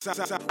How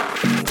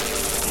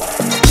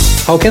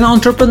can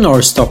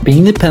entrepreneurs stop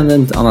being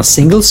dependent on a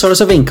single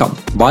source of income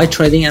by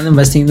trading and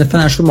investing in the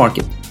financial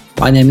market?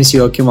 My name is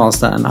Joachim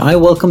Walstad and I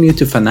welcome you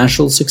to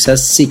Financial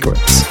Success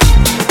Secrets.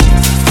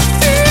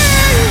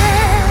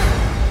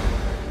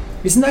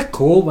 Isn't that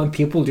cool when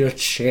people just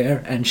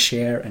share and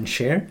share and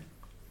share?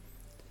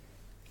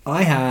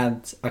 I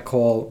had a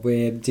call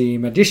with the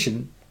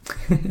magician.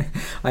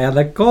 I had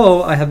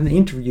an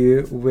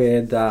interview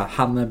with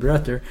Hanna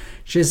Bröter.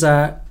 She's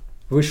a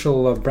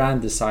visual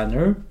brand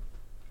designer,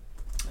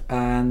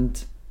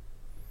 and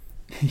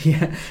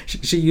yeah,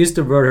 she used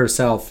the word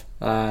herself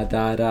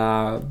that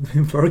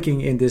working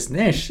in this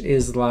niche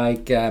is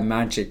like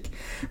magic.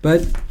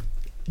 But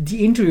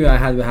the interview I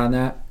had with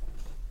Hanna,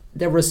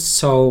 there were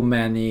so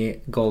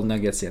many gold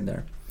nuggets in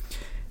there.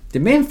 The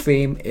main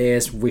theme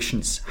is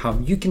visions, how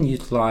you can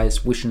utilize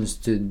visions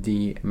to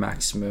the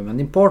maximum, and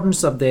the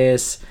importance of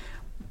this,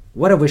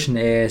 what a vision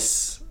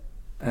is,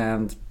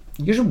 and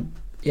you should,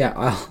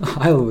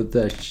 I would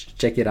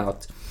check it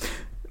out.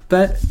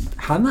 But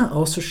Hanna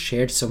also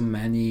shared so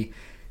many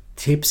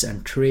tips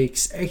and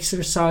tricks,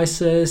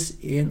 exercises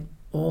in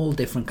all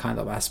different kind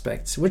of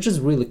aspects, which is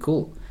really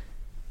cool.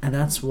 And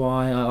that's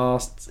why I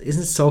asked,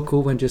 isn't it so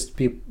cool when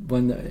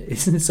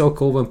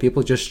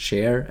people just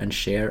share and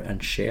share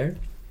and share?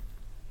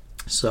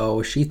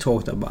 So she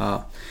talked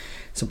about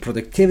some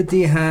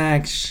productivity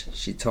hacks,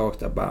 she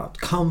talked about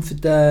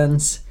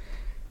confidence,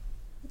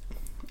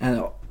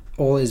 and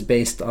all is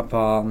based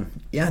upon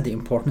the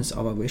importance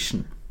of a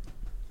vision.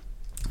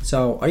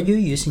 So are you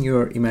using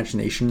your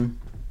imagination,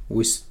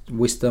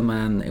 wisdom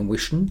and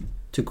vision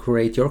to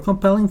create your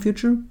compelling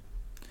future?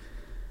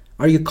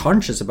 Are you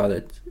conscious about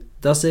it?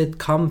 Does it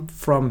come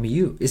from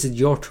you? Is it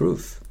your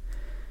truth?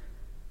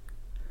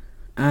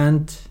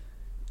 And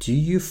do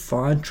you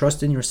find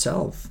trust in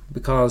yourself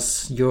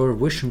because your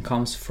vision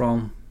comes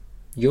from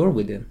your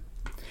within?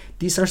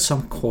 These are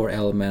some core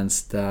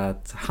elements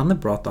that Hanna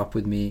brought up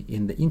with me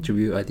in the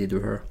interview I did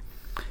with her.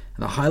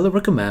 And I highly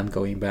recommend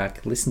going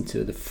back, listen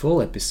to the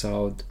full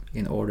episode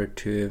in order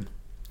to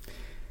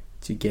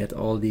get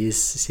all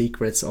these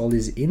secrets, all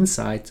these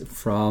insights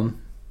from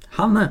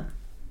Hanna.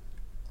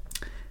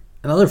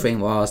 Another thing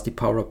was the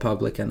power of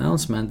public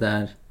announcement,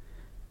 that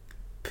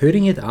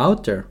putting it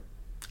out there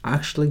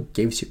actually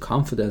gives you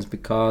confidence,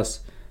 because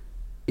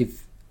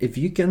if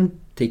you can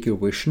take your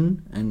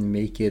vision and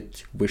make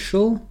it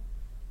visual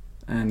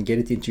and get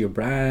it into your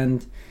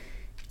brand,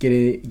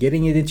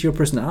 getting it into your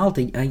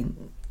personality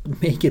and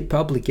make it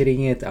public,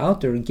 getting it out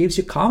there, it gives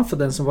you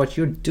confidence in what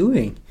you're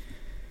doing.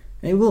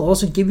 And it will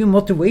also give you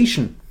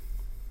motivation,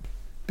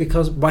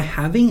 because by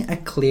having a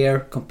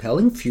clear,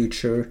 compelling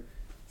future,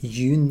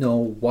 you know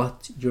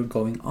what you're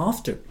going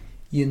after.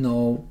 You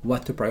know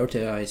what to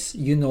prioritize.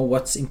 You know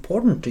what's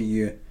important to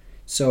you.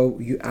 So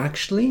you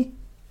actually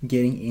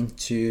getting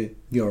into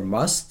your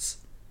musts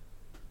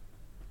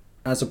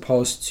as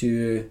opposed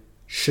to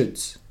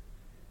shoulds.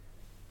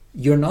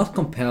 You're not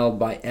compelled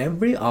by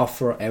every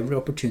offer, every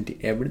opportunity,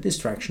 every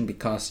distraction,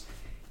 because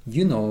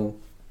you know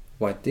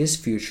what this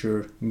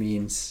future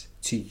means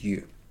to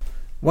you.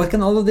 What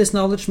can all of this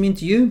knowledge mean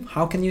to you?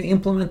 How can you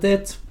implement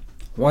it?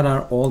 What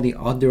are all the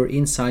other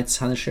insights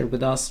Hanna shared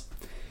with us?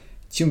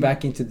 Tune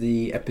back into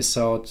the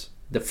episode,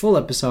 the full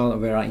episode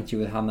where I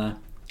interview with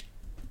Hanna.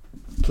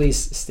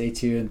 Please stay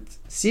tuned.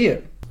 See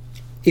you.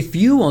 If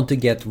you want to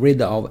get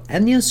rid of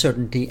any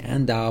uncertainty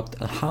and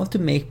doubt on how to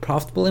make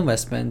profitable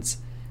investments,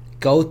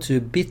 go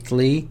to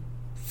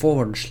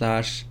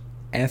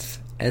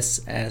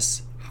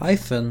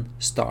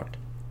bit.ly/FSS-start.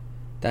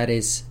 That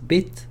is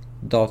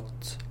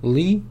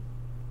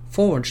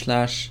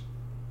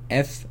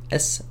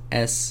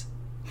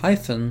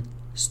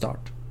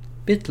bit.ly/FSS-start.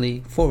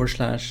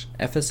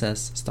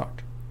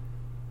 bit.ly/FSS-start.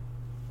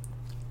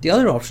 The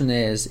other option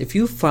is, if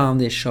you found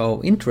this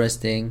show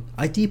interesting,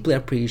 I deeply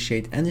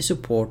appreciate any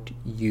support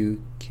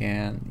you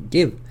can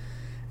give.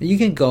 You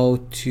can go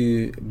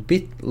to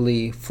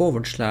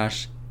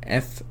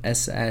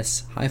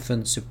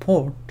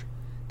bit.ly/FSS-support.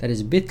 That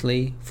is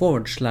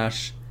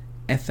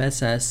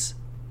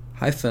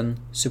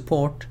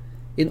bit.ly/FSS-support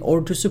in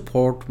order to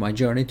support my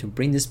journey to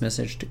bring this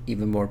message to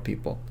even more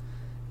people.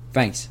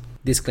 Thanks.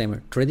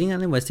 Disclaimer: trading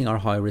and investing are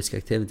high-risk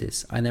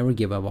activities. I never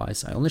give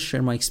advice. I only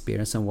share my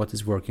experience and what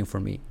is working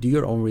for me. Do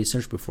your own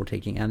research before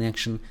taking any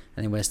action,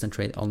 and invest and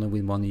trade only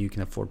with money you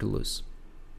can afford to lose.